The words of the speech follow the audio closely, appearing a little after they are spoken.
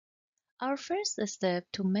Our first step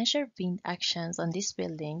to measure wind actions on this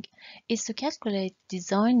building is to calculate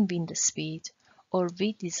design wind speed, or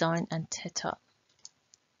Redesign, and theta.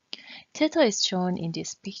 Theta is shown in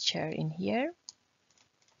this picture in here,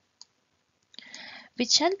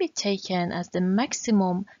 which shall be taken as the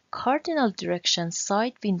maximum cardinal direction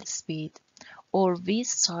side wind speed, or V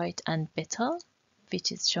side, and beta,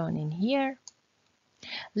 which is shown in here,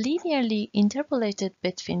 linearly interpolated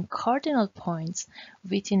between cardinal points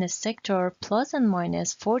within a sector plus and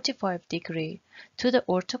minus 45 degrees to the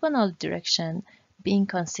orthogonal direction being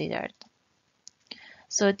considered.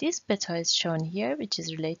 So this beta is shown here, which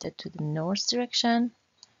is related to the north direction,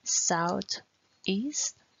 south,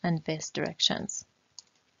 east, and west directions.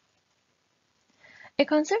 A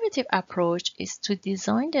conservative approach is to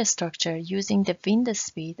design the structure using the wind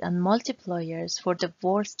speed and multipliers for the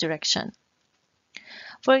worst direction.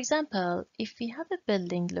 For example, if we have a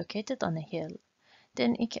building located on a hill,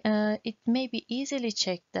 then it may be easily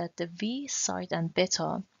checked that the V side and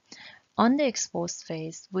beta on the exposed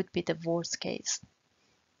face would be the worst case.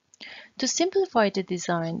 To simplify the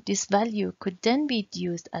design, this value could then be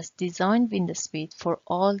used as design wind speed for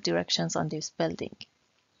all directions on this building.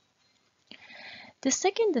 The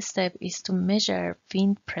second step is to measure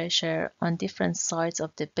wind pressure on different sides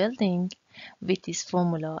of the building with this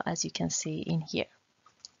formula, as you can see in here.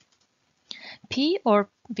 P, or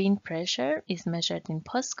wind pressure, is measured in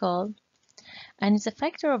Pascal and is a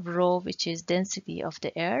factor of rho, which is density of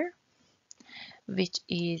the air, which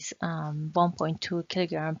is 1.2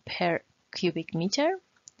 kilogram per cubic meter.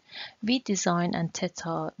 Redesign and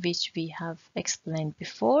theta, which we have explained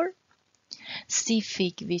before.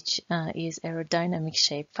 Cφ, which is aerodynamic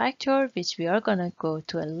shape factor, which we are going to go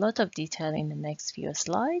to a lot of detail in the next few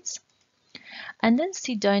slides. And then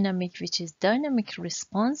C dynamic, which is dynamic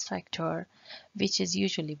response factor, which is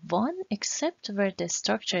usually 1, except where the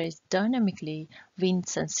structure is dynamically wind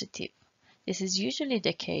sensitive. This is usually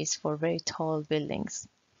the case for very tall buildings.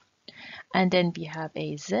 And then we have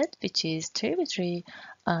AZ, which is tributary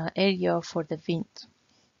area for the wind.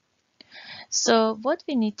 So what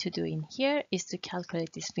we need to do in here is to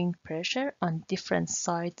calculate this wind pressure on different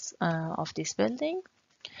sides of this building.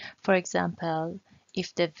 For example,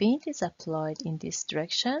 if the wind is applied in this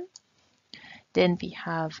direction, then we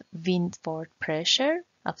have windward pressure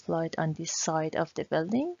applied on this side of the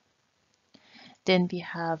building. Then we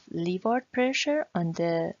have leeward pressure on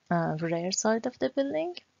the rear side of the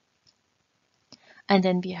building. And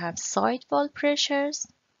then we have sidewall pressures.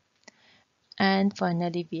 And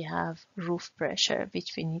finally, we have roof pressure,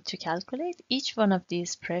 which we need to calculate. Each one of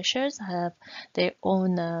these pressures have their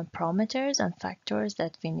own parameters and factors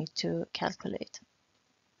that we need to calculate.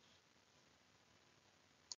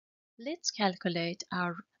 Let's calculate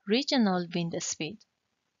our regional wind speed.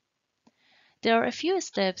 There are a few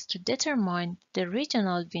steps to determine the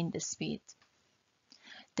regional wind speed.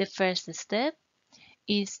 The first step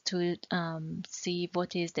is to see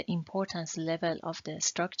what is the importance level of the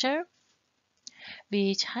structure,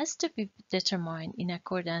 which has to be determined in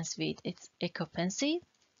accordance with its occupancy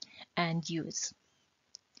and use.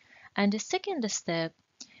 And the second step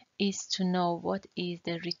is to know what is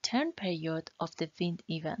the return period of the wind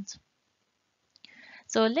event.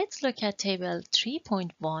 So let's look at table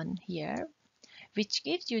 3.1 here, which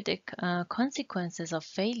gives you the consequences of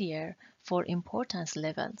failure for importance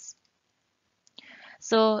levels.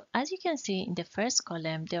 So as you can see in the first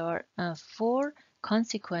column, there are 4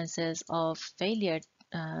 consequences of failure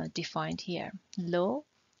defined here: low,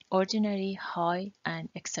 ordinary, high, and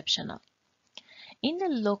exceptional. In the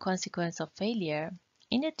low consequence of failure,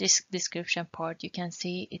 in the description part, you can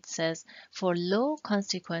see it says for low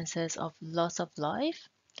consequences of loss of life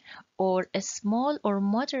or a small or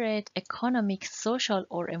moderate economic, social,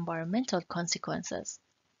 or environmental consequences.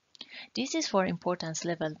 This is for importance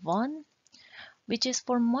level 1, which is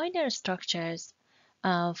for minor structures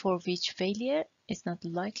for which failure is not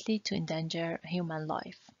likely to endanger human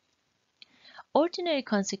life. Ordinary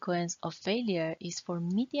consequence of failure is for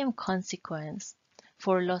medium consequence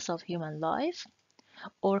for loss of human life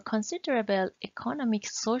or considerable economic,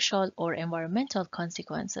 social, or environmental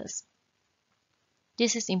consequences.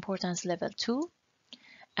 This is importance level 2,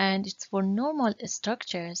 and it's for normal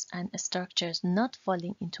structures and structures not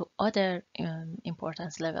falling into other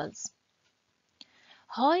importance levels.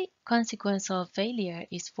 High consequence of failure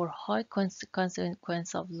is for high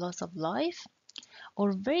consequence of loss of life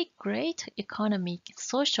or very great economic,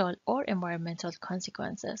 social, or environmental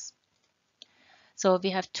consequences. So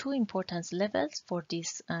we have 2 importance levels for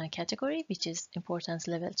this category, which is importance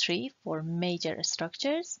level 3 for major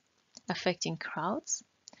structures affecting crowds,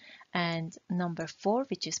 and number 4,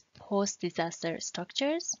 which is post-disaster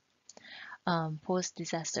structures,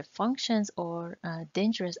 post-disaster functions or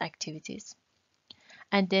dangerous activities.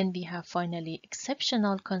 And then we have finally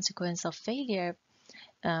exceptional consequence of failure,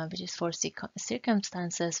 which is for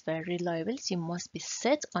circumstances where reliability must be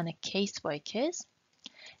set on a case by case.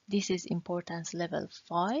 This is importance level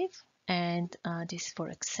 5, and this is for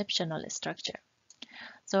exceptional structure.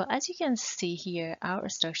 So as you can see here, our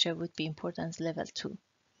structure would be importance level 2.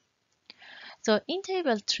 So in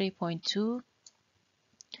table 3.2,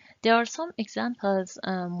 there are some examples,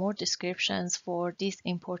 more descriptions for this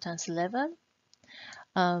importance level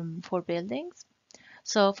for buildings.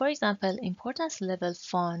 So for example, importance level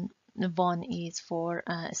 1 is for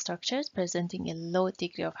structures presenting a low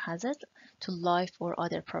degree of hazard to life or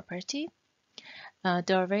other property.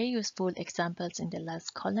 There are very useful examples in the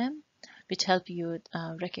last column, which help you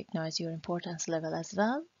recognize your importance level as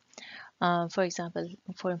well. For example,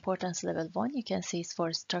 for importance level 1, you can see it's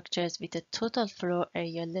for structures with a total floor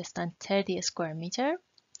area less than 30 square meter,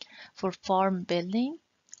 for farm building,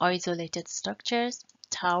 isolated structures,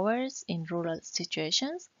 towers in rural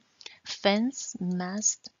situations, fence,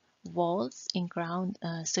 mast, walls, in-ground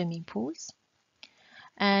swimming pools.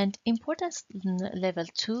 And importance level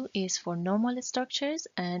 2 is for normal structures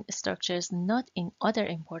and structures not in other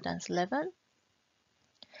importance level.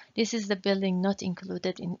 This is the building not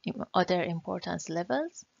included in other importance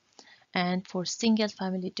levels, and for single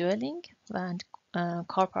family dwelling and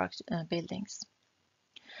car park buildings.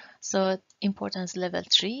 So importance level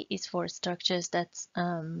 3 is for structures that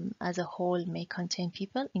as a whole may contain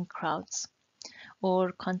people in crowds,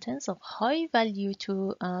 or contents of high value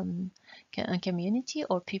to community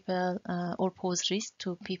or people, or pose risk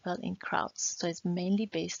to people in crowds. So it's mainly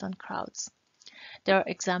based on crowds. There are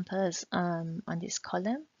examples on this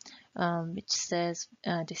column, which says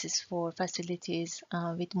this is for facilities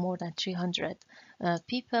with more than 300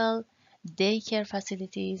 people, daycare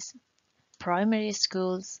facilities, primary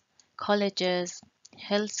schools, colleges,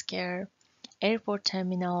 healthcare, airport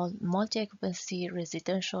terminal, multi-occupancy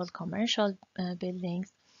residential, commercial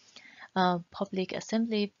buildings, public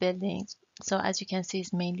assembly buildings. So as you can see,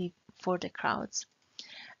 it's mainly for the crowds.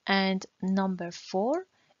 And number 4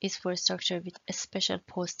 is for structure with special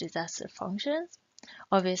post-disaster functions.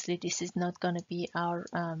 Obviously, this is not going to be our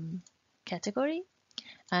category.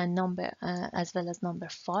 And as well as number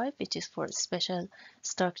 5, which is for special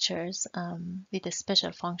structures with the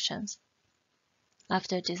special functions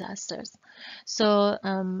after disasters. So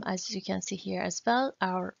as you can see here as well,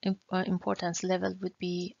 our importance level would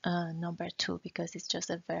be number 2, because it's just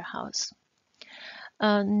a warehouse.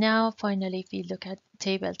 Now finally, if we look at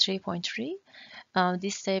table 3.3,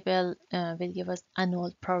 this table will give us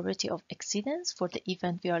annual probability of exceedance for the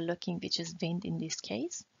event we are looking, which is wind in this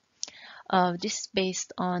case. This is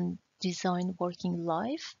based on design working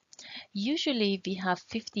life. Usually we have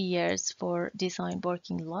 50 years for design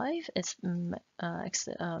working life,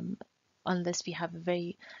 unless we have a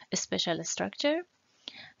very special structure.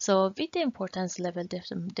 So with the importance level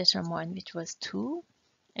determined, which was 2,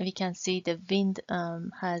 we can see the wind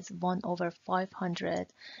has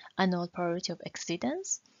 1/500 annual probability of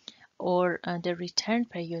exceedance, or the return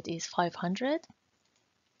period is 500.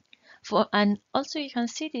 And also you can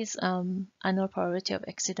see this annual probability of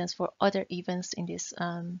exceedance for other events in this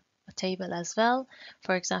table as well.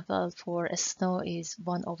 For example, for a snow is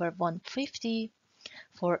 1/150,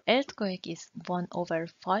 for earthquake is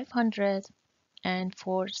 1/500, and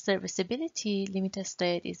for serviceability limited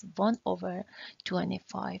state is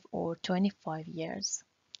 1/25 or 25 years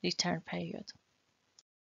return period.